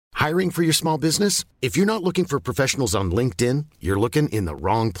Hiring for your small business? If you're not looking for professionals on LinkedIn, you're looking in the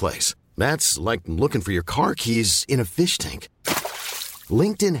wrong place. That's like looking for your car keys in a fish tank.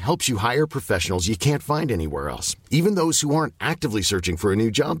 LinkedIn helps you hire professionals you can't find anywhere else, even those who aren't actively searching for a new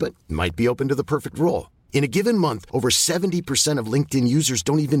job but might be open to the perfect role. In a given month, over 70% of LinkedIn users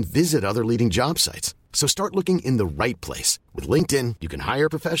don't even visit other leading job sites. So start looking in the right place. With LinkedIn, you can hire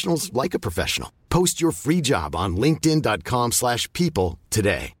professionals like a professional. Post your free job on linkedin.com/people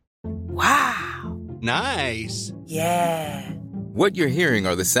today. Wow. Nice. Yeah. What you're hearing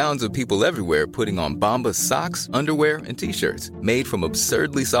are the sounds of people everywhere putting on Bombas socks, underwear, and T-shirts made from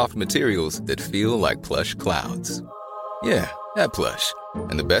absurdly soft materials that feel like plush clouds. Yeah, that plush.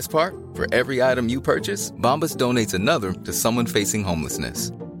 And the best part? For every item you purchase, Bombas donates another to someone facing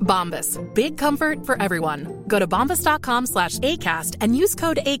homelessness. Bombas. Big comfort for everyone. Go to bombas.com/ACAST and use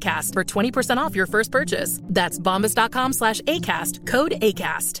code ACAST for 20% off your first purchase. That's bombas.com/ACAST. Code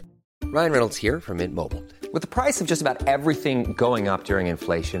ACAST. Ryan Reynolds here from Mint Mobile. With the price of just about everything going up during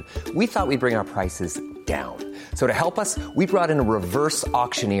inflation, we thought we'd bring our prices down. So to help us, we brought in a reverse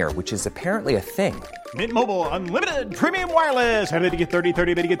auctioneer, which is apparently a thing. Mint Mobile Unlimited Premium Wireless. How to get 30,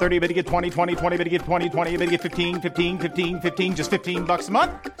 30, how to get 30, how to get 20, 20, 20, how to get 20, 20, how to get 15, 15, 15, 15, just $15 a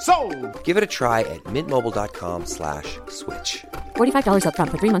month? Sold! Give it a try at mintmobile.com/switch. $45 up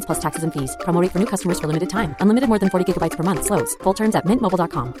front for 3 months plus taxes and fees. Promo rate for new customers for limited time. Unlimited more than 40 gigabytes per month. Slows full terms at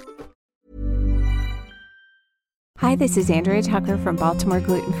mintmobile.com. Hi, this is Andrea Tucker from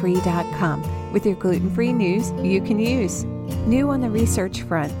BaltimoreGlutenFree.com with your gluten-free news you can use. New on the research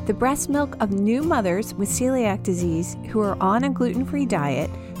front, the breast milk of new mothers with celiac disease who are on a gluten-free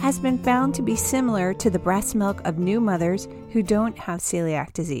diet has been found to be similar to the breast milk of new mothers who don't have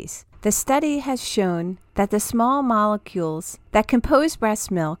celiac disease. The study has shown that the small molecules that compose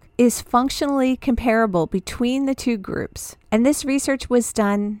breast milk is functionally comparable between the two groups. And this research was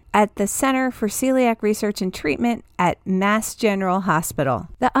done at the Center for Celiac Research and Treatment at Mass General Hospital.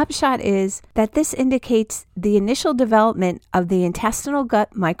 The upshot is that this indicates the initial development of the intestinal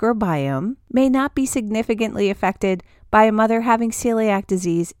gut microbiome may not be significantly affected by a mother having celiac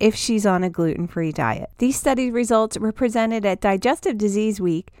disease if she's on a gluten-free diet. These study results were presented at Digestive Disease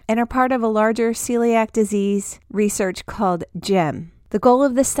Week and are part of a larger celiac disease research called GEM. The goal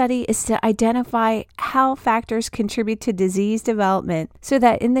of the study is to identify how factors contribute to disease development so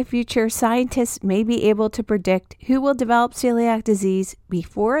that in the future, scientists may be able to predict who will develop celiac disease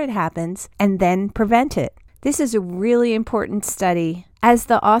before it happens and then prevent it. This is a really important study, as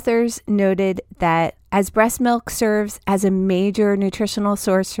the authors noted that as breast milk serves as a major nutritional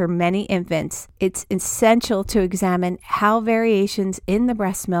source for many infants, it's essential to examine how variations in the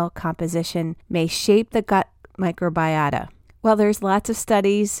breast milk composition may shape the gut microbiota. While there's lots of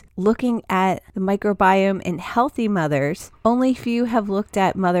studies looking at the microbiome in healthy mothers, only few have looked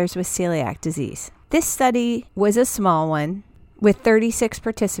at mothers with celiac disease. This study was a small one with 36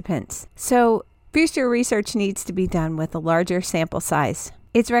 participants, so future research needs to be done with a larger sample size.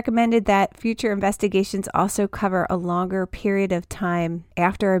 It's recommended that future investigations also cover a longer period of time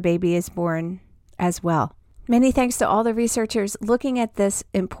after a baby is born as well. Many thanks to all the researchers looking at this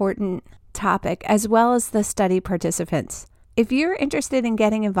important topic, as well as the study participants. If you're interested in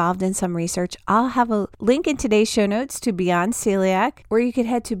getting involved in some research, I'll have a link in today's show notes to Beyond Celiac, or you could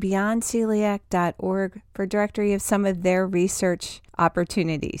head to beyondceliac.org for a directory of some of their research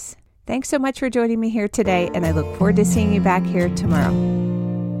opportunities. Thanks so much for joining me here today, and I look forward to seeing you back here tomorrow.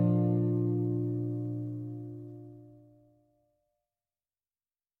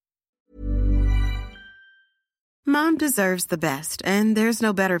 Mom deserves the best, and there's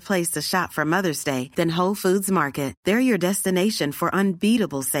no better place to shop for Mother's Day than Whole Foods Market. They're your destination for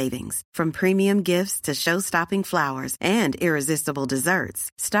unbeatable savings, from premium gifts to show-stopping flowers and irresistible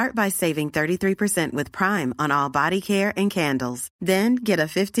desserts. Start by saving 33% with Prime on all body care and candles. Then get a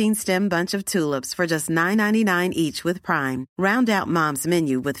 15-stem bunch of tulips for just $9.99 each with Prime. Round out Mom's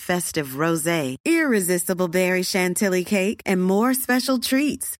menu with festive rosé, irresistible berry chantilly cake, and more special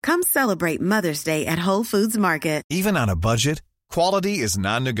treats. Come celebrate Mother's Day at Whole Foods Market. Even on a budget, quality is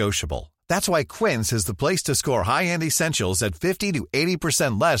non-negotiable. That's why Quince is the place to score high-end essentials at 50 to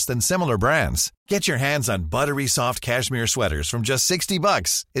 80% less than similar brands. Get your hands on buttery soft cashmere sweaters from just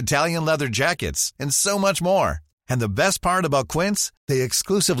 $60, Italian leather jackets, and so much more. And the best part about Quince, they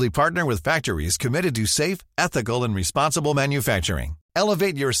exclusively partner with factories committed to safe, ethical, and responsible manufacturing.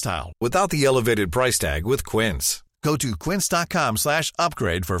 Elevate your style without the elevated price tag with Quince. Go to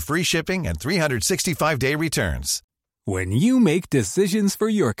quince.com/upgrade for free shipping and 365-day returns. When you make decisions for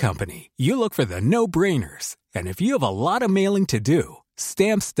your company, you look for the no-brainers. And if you have a lot of mailing to do,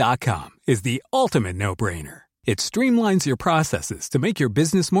 Stamps.com is the ultimate no-brainer. It streamlines your processes to make your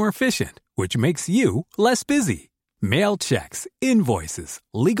business more efficient, which makes you less busy. Mail checks, invoices,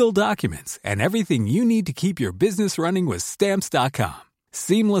 legal documents, and everything you need to keep your business running with Stamps.com.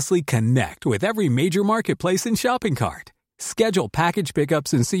 Seamlessly connect with every major marketplace and shopping cart. Schedule package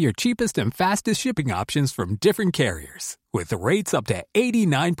pickups and see your cheapest and fastest shipping options from different carriers, with rates up to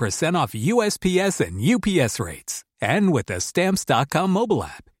 89% off USPS and UPS rates. And with the Stamps.com mobile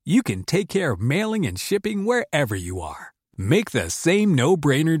app, you can take care of mailing and shipping wherever you are. Make the same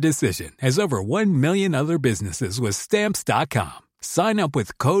no-brainer decision as over 1 million other businesses with Stamps.com. Sign up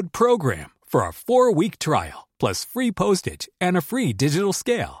with code PROGRAM for a 4-week trial, plus free postage and a free digital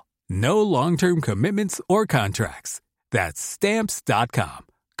scale. No long-term commitments or contracts. That's Stamps.com.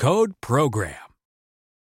 Code PROGRAM.